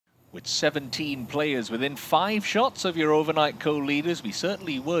With 17 players within 5 shots of your overnight co-leaders, we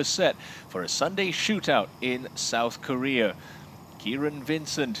certainly were set for a Sunday shootout in South Korea. Kieran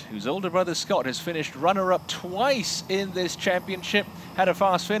Vincent, whose older brother Scott has finished runner-up twice in this championship, had a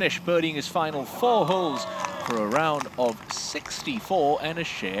fast finish, birdieing his final 4 holes for a round of 64 and a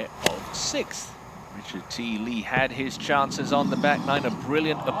share of 6th. Richard T. Lee had his chances on the back nine, a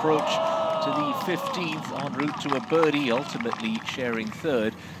brilliant approach to the 15th en route to a birdie, ultimately sharing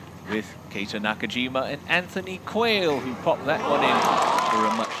 3rd with Keita Nakajima and Anthony Quayle, who popped that one in for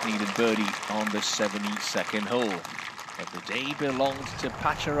a much-needed birdie on the 72nd hole. But the day belonged to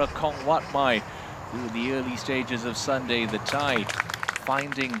Pachara Kongwatmai, who in the early stages of Sunday, the tie,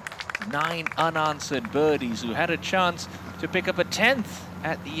 finding 9 unanswered birdies, who had a chance to pick up a 10th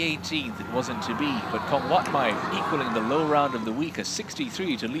at the 18th. It wasn't to be, but Kongwatmai equaling the low round of the week, a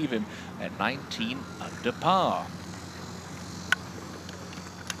 63 to leave him at 19 under par.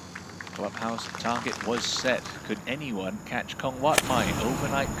 Clubhouse target was set. Could anyone catch Kongwatmai?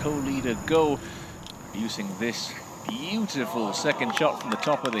 Overnight co-leader Go, using this beautiful second shot from the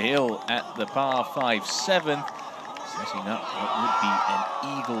top of the hill at the par 5 7th, setting up what would be an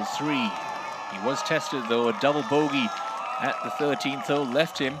eagle 3. He was tested though, a double bogey at the 13th hole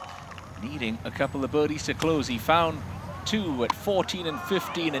left him needing a couple of birdies to close. He found 2 at 14 and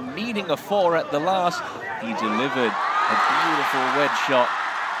 15 and needing a 4 at the last. He delivered a beautiful wedge shot,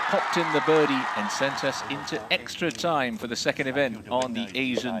 popped in the birdie and sent us into extra time for the second event on the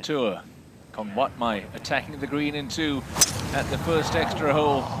Asian Tour. Kongwatmai attacking the green in 2 at the first extra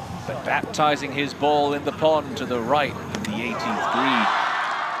hole, but baptizing his ball in the pond to the right of the 18th green.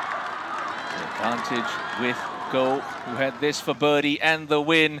 The advantage with Go, who had this for birdie and the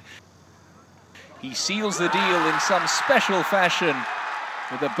win. He seals the deal in some special fashion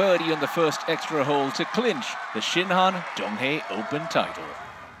with a birdie on the first extra hole to clinch the Shinhan Donghae Open title.